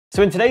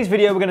So in today's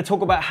video, we're going to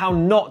talk about how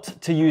not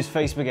to use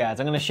Facebook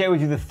ads. I'm going to share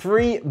with you the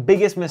 3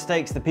 biggest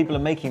mistakes that people are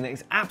making that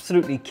is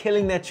absolutely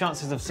killing their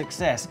chances of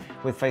success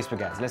with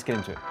Facebook ads. Let's get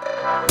into it.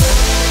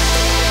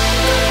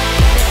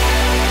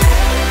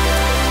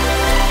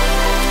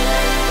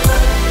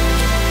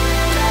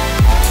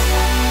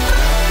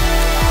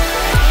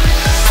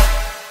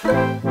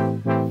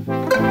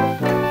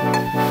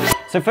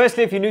 So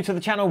firstly, if you're new to the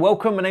channel,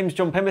 welcome. My name is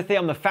Penberthy.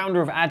 I'm the founder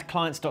of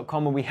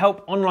AdClients.com, and we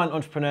help online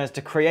entrepreneurs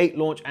to create,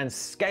 launch, and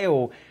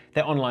scale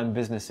their online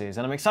businesses.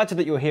 And I'm excited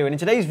that you're here. And in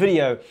today's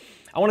video,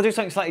 I want to do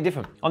something slightly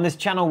different. On this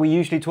channel, we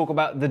usually talk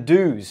about the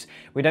do's.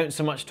 We don't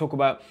so much talk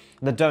about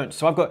the don'ts.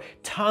 So I've got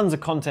tons of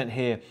content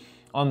here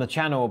on the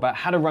channel about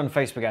how to run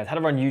Facebook ads, how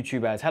to run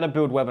YouTube ads, how to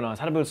build webinars,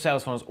 how to build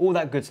sales funnels, all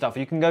that good stuff.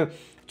 You can go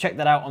check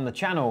that out on the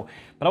channel.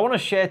 But I want to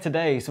share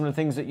today some of the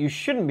things that you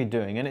shouldn't be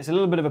doing. And it's a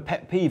little bit of a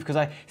pet peeve because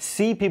I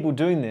see people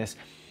doing this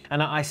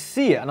and I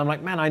see it and I'm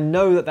like, man, I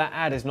know that that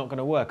ad is not going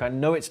to work. I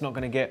know it's not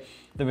going to get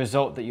the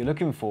result that you're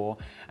looking for.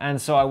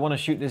 And so I want to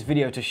shoot this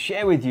video to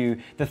share with you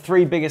the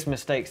 3 biggest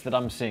mistakes that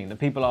I'm seeing that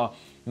people are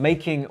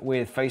making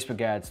with Facebook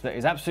ads that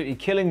is absolutely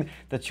killing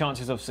the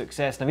chances of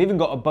success. And I've even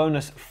got a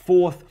bonus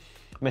 4th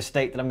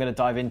mistake that I'm going to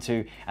dive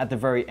into at the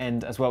very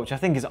end as well, which I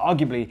think is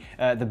arguably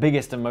the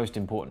biggest and most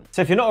important.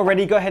 So if you're not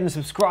already, go ahead and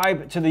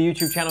subscribe to the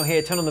YouTube channel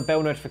here, turn on the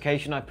bell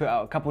notification. I put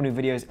out a couple new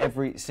videos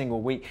every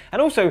single week.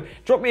 And also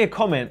drop me a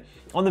comment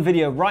on the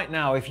video right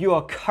now if you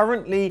are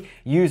currently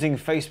using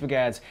Facebook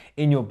ads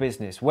in your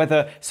business,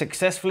 whether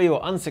successfully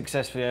or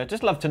unsuccessfully. I'd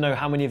just love to know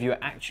how many of you are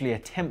actually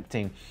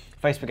attempting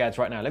Facebook ads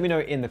right now. Let me know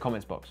in the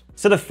comments box.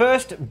 So the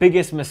first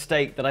biggest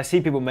mistake that I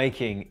see people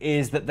making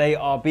is that they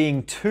are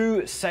being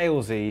too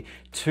salesy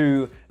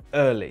too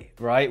early,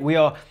 right? We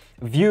are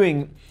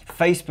viewing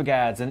Facebook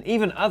ads and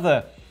even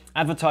other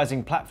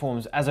advertising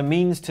platforms as a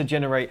means to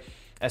generate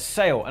a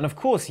sale. And of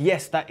course,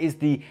 yes, that is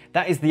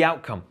the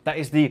outcome. That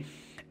is the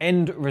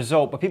end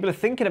result, but people are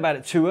thinking about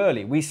it too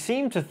early. We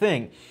seem to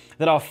think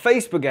that our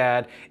Facebook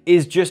ad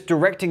is just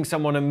directing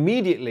someone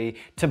immediately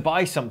to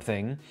buy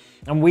something,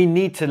 and we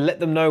need to let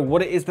them know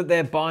what it is that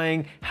they're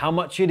buying, how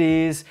much it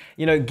is,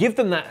 give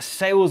them that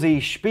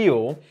salesy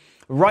spiel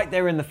right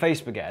there in the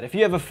Facebook ad. If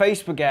you have a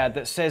Facebook ad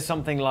that says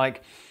something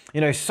like,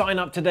 sign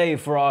up today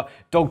for our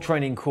dog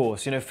training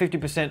course,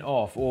 50%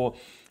 off, or,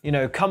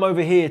 come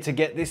over here to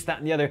get this, that,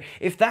 and the other.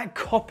 If that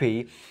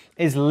copy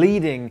is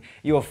leading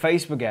your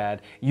Facebook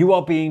ad, you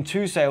are being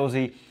too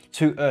salesy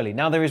too early.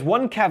 Now, there is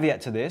one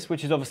caveat to this,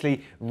 which is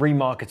obviously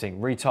remarketing,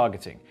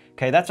 retargeting.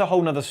 Okay, that's a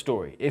whole nother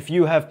story. If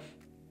you have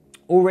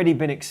already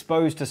been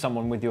exposed to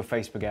someone with your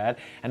Facebook ad,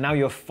 and now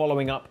you're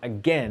following up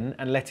again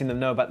and letting them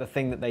know about the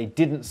thing that they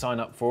didn't sign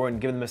up for and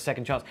giving them a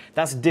second chance,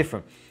 that's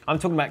different. I'm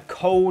talking about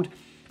cold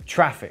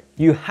traffic.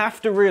 You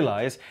have to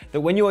realize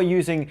that when you are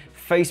using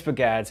Facebook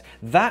ads,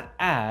 that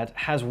ad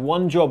has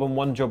one job and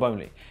one job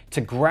only: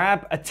 to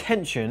grab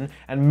attention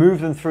and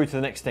move them through to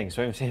the next thing.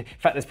 So in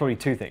fact, there's probably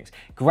 2 things: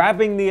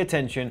 grabbing the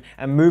attention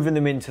and moving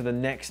them into the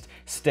next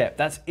step.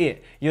 That's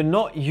it. You're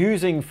not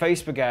using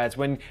Facebook ads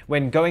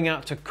when going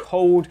out to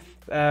cold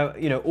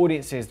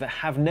audiences that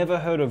have never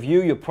heard of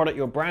you, your product,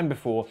 your brand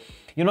before.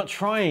 You're not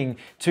trying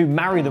to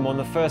marry them on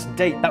the first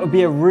date. That would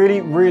be a really,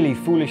 really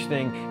foolish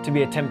thing to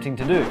be attempting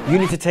to do. You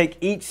need to take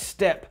each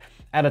step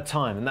at a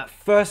time. And that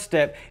first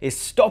step is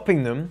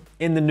stopping them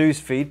in the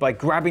newsfeed by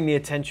grabbing the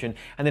attention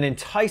and then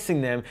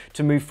enticing them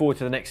to move forward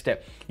to the next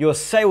step. Your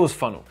sales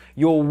funnel,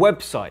 your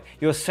website,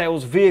 your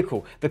sales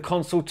vehicle, the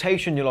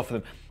consultation you'll offer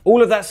them,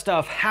 all of that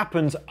stuff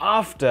happens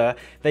after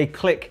they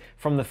click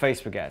from the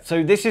Facebook ad.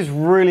 So this is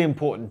really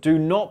important. Do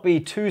not be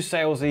too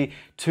salesy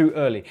too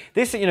early.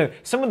 This,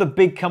 some of the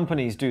big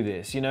companies do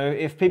this.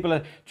 If people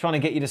are trying to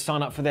get you to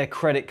sign up for their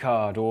credit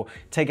card or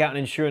take out an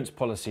insurance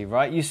policy,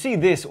 right? You see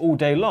this all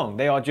day long.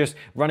 They are just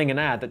running an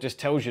ad that just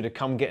tells you to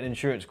come get an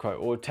insurance quote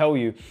or tell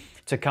you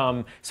to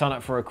come sign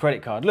up for a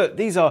credit card. Look,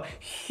 these are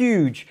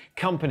huge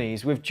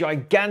companies with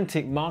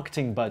gigantic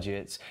marketing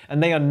budgets,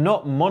 and they are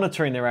not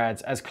monitoring their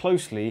ads as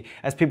closely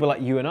as people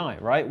like you and I,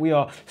 right? We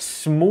are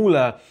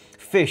smaller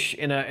fish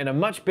in a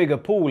much bigger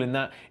pool in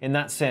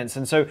that sense,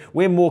 and so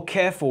we're more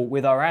careful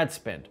with our ad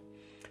spend.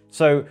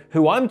 So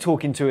who I'm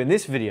talking to in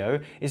this video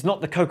is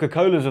not the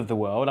Coca-Colas of the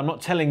world. I'm not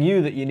telling you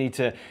that you need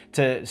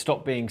to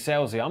stop being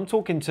salesy. I'm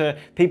talking to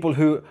people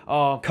who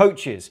are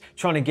coaches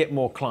trying to get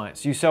more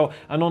clients. You sell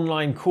an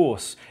online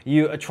course.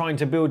 You are trying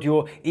to build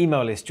your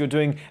email list. You're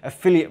doing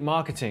affiliate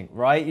marketing,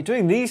 right? You're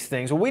doing these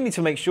things. Well, we need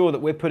to make sure that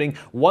we're putting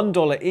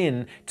 $1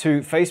 in to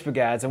Facebook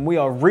ads and we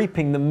are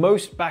reaping the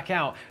most back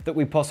out that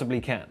we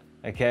possibly can.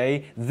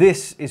 Okay,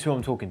 this is who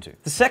I'm talking to.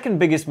 The second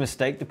biggest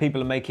mistake that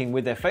people are making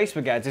with their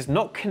Facebook ads is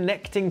not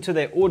connecting to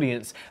their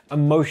audience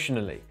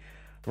emotionally,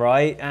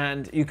 right?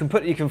 And you can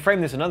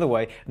frame this another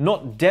way: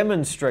 not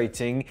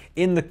demonstrating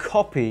in the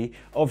copy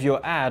of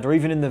your ad or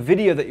even in the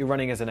video that you're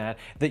running as an ad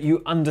that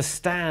you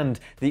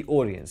understand the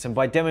audience. And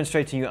by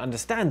demonstrating you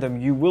understand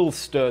them, you will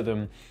stir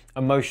them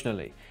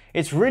emotionally.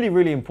 It's really,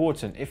 really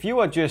important. If you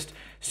are just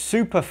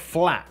super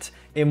flat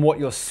in what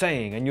you're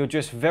saying and you're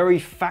just very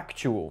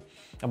factual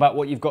about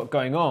what you've got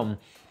going on,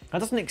 that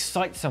doesn't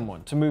excite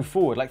someone to move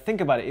forward. Like,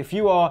 think about it. If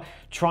you are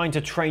trying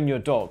to train your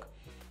dog,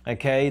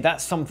 okay,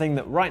 that's something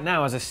that right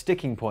now is a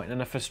sticking point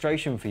and a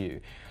frustration for you.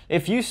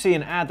 If you see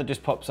an ad that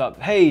just pops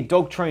up, hey,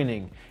 dog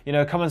training, you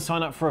know, come and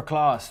sign up for a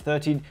class,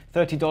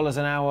 $30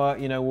 an hour,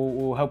 you know,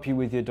 we'll help you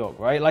with your dog,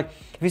 right? Like,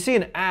 if you see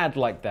an ad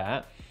like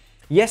that,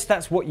 yes,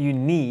 that's what you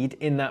need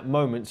in that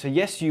moment. So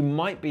yes, you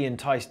might be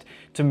enticed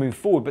to move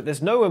forward, but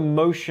there's no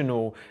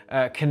emotional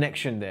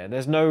connection there.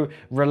 There's no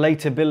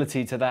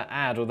relatability to that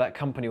ad or that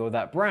company or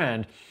that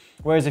brand.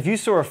 Whereas if you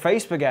saw a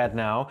Facebook ad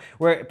now,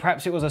 where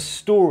perhaps it was a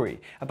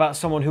story about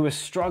someone who was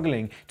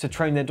struggling to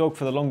train their dog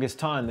for the longest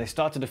time, they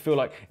started to feel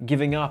like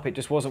giving up, it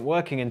just wasn't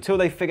working until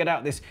they figured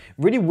out this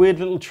really weird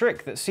little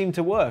trick that seemed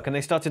to work, and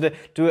they started to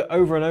do it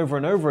over and over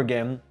and over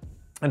again.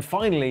 And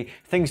finally,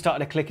 things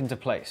started to click into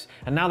place.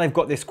 And now they've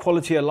got this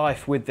quality of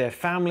life with their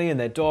family and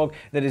their dog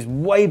that is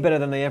way better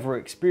than they ever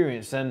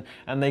experienced. And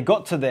they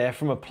got to there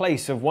from a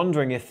place of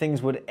wondering if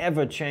things would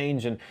ever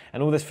change and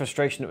all this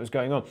frustration that was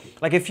going on.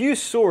 Like, if you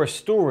saw a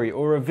story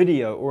or a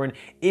video or an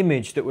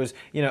image that was,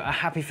 you know, a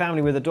happy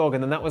family with a dog,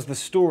 and then that was the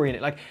story in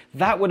it, like,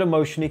 that would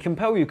emotionally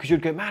compel you, because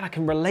you'd go, man, I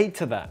can relate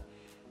to that.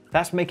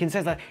 That's making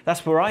sense.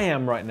 That's where I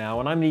am right now,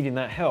 and I'm needing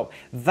that help.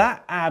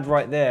 That ad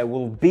right there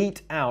will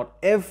beat out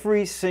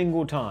every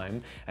single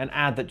time an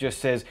ad that just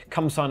says,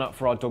 come sign up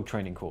for our dog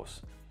training course.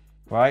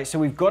 Right? So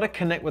we've got to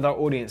connect with our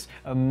audience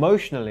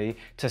emotionally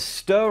to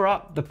stir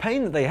up the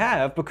pain that they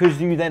have, because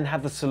you then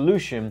have the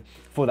solution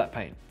for that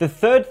pain. The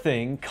third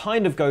thing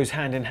kind of goes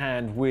hand in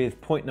hand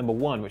with point number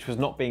one, which was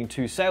not being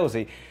too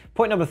salesy.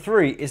 Point number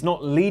three is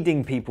not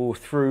leading people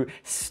through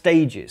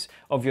stages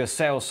of your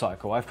sales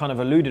cycle. I've kind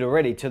of alluded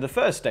already to the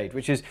first stage,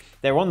 which is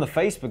they're on the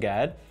Facebook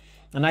ad,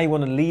 and now you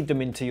want to lead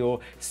them into your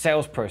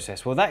sales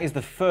process. Well, that is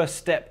the first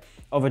step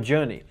of a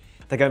journey.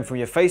 They're going from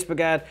your Facebook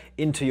ad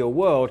into your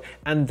world,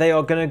 and they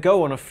are going to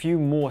go on a few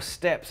more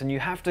steps, and you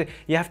have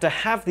to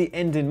have the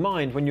end in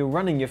mind when you're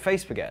running your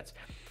Facebook ads.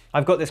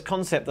 I've got this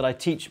concept that I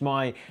teach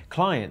my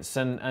clients,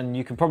 and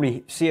you can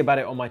probably see about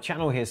it on my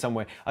channel here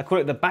somewhere. I call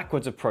it the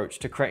backwards approach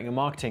to creating a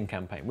marketing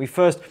campaign. We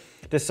first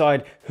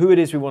decide who it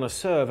is we want to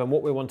serve and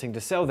what we're wanting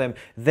to sell them.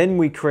 Then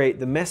we create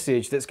the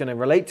message that's going to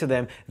relate to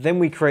them. Then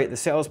we create the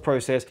sales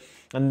process,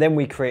 and then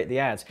we create the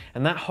ads.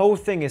 And that whole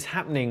thing is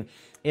happening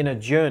in a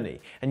journey,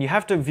 and you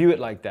have to view it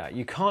like that.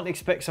 You can't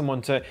expect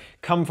someone to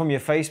come from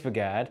your Facebook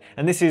ad,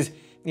 and this is,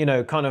 you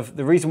know, kind of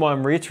the reason why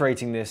I'm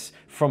reiterating this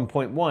from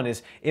point one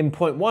is, in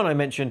point one I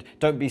mentioned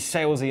don't be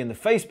salesy in the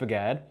Facebook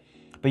ad,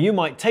 but you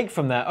might take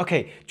from that,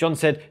 okay, John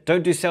said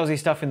don't do salesy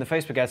stuff in the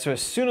Facebook ad, so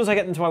as soon as I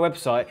get them to my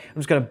website, I'm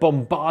just going to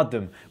bombard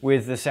them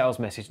with the sales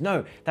message.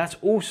 No, that's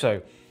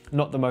also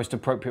not the most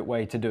appropriate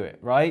way to do it,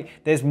 right?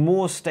 There's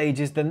more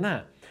stages than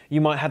that. You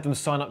might have them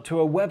sign up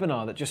to a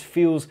webinar that just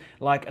feels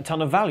like a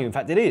ton of value. In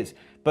fact, it is.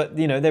 But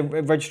you know, they're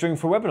registering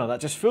for a webinar that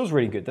just feels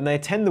really good. Then they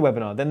attend the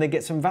webinar, then they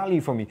get some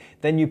value from you.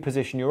 Then you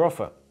position your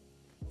offer.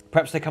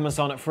 Perhaps they come and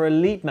sign up for a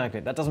lead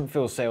magnet. That doesn't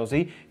feel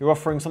salesy. You're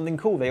offering something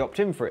cool. They opt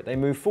in for it. They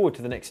move forward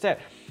to the next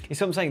step. You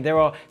see what I'm saying? There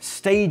are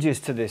stages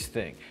to this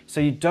thing.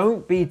 So you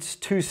don't be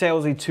too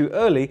salesy too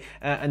early,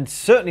 and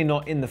certainly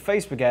not in the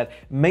Facebook ad.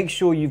 Make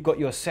sure you've got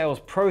your sales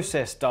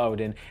process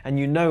dialed in, and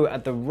you know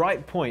at the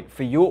right point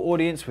for your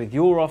audience, with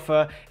your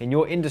offer, in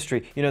your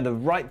industry, you know the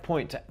right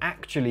point to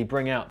actually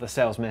bring out the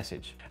sales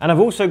message. And I've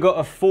also got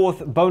a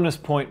fourth bonus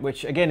point,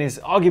 which again is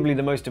arguably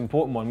the most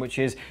important one, which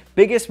is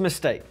biggest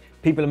mistake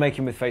people are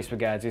making with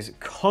Facebook ads is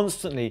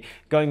constantly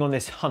going on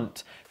this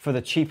hunt for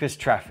the cheapest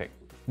traffic.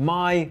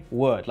 My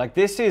word, like,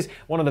 this is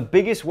one of the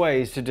biggest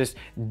ways to just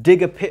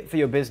dig a pit for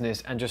your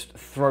business and just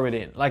throw it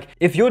in. Like,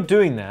 if you're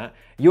doing that,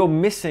 you're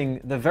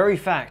missing the very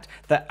fact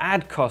that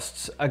ad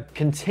costs are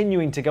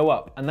continuing to go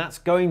up, and that's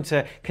going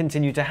to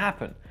continue to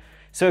happen.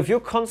 So if you're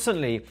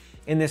constantly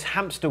in this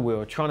hamster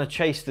wheel trying to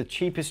chase the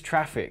cheapest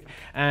traffic,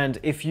 and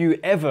if you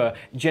ever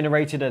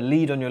generated a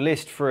lead on your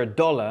list for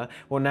 $1,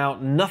 well, now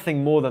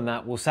nothing more than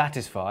that will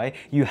satisfy.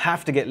 You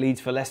have to get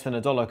leads for less than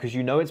 $1 because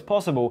you know it's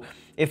possible.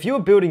 If you're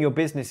building your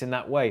business in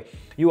that way,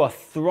 you are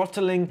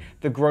throttling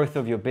the growth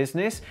of your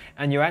business,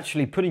 and you're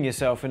actually putting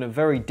yourself in a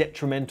very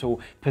detrimental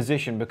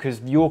position,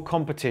 because your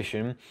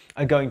competition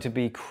are going to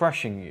be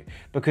crushing you.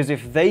 Because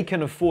if they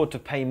can afford to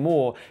pay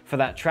more for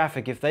that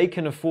traffic, if they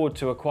can afford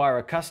to acquire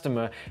a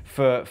customer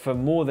for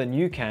more than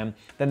you can,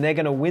 then they're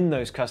going to win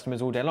those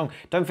customers all day long.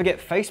 Don't forget,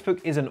 Facebook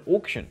is an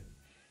auction.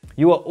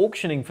 You are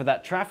auctioning for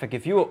that traffic.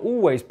 If you are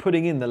always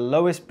putting in the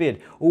lowest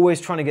bid, always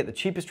trying to get the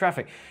cheapest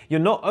traffic, you're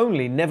not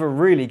only never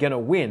really going to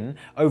win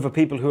over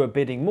people who are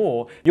bidding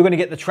more, you're going to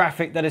get the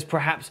traffic that is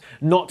perhaps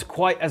not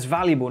quite as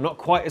valuable, not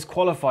quite as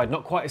qualified,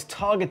 not quite as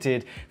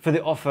targeted for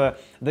the offer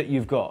that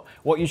you've got.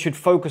 What you should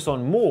focus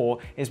on more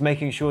is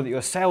making sure that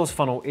your sales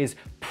funnel is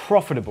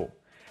profitable.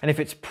 And if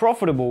it's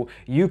profitable,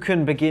 you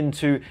can begin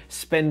to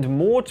spend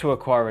more to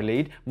acquire a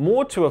lead,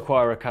 more to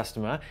acquire a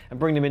customer, and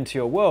bring them into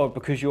your world,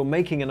 because you're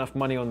making enough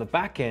money on the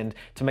back end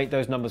to make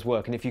those numbers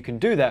work. And if you can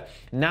do that,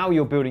 now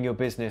you're building your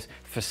business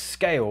for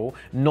scale,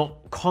 not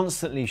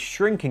constantly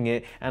shrinking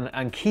it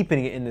and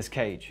keeping it in this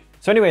cage.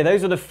 So anyway,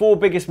 those are the 4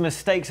 biggest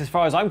mistakes as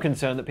far as I'm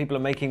concerned that people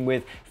are making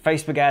with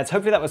Facebook ads.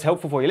 Hopefully that was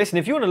helpful for you. Listen,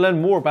 if you want to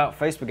learn more about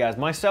Facebook ads,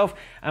 myself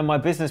and my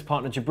business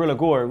partner Jabril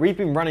Agora, we've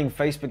been running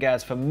Facebook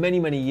ads for many,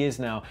 many years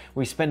now.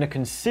 We spend a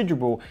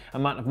considerable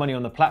amount of money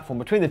on the platform.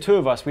 Between the two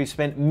of us, we've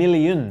spent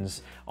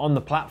millions on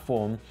the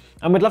platform,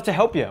 and we'd love to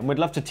help you, and we'd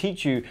love to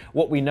teach you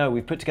what we know.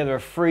 We've put together a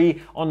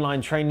free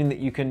online training that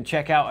you can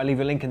check out. I'll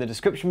leave a link in the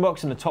description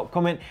box in the top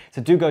comment,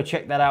 so do go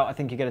check that out. I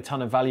think you get a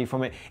ton of value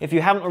from it. If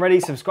you haven't already,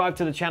 subscribe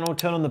to the channel,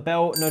 turn on the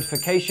bell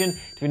notification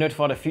to be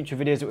notified of future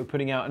videos that we're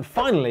putting out. And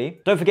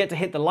finally, don't forget to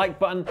hit the like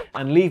button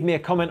and leave me a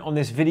comment on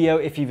this video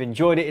if you've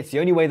enjoyed it. It's the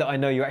only way that I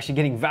know you're actually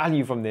getting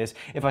value from this,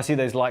 if I see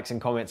those likes and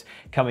comments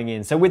coming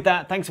in. So with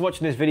that, thanks for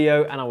watching this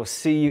video, and I will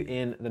see you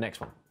in the next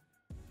one.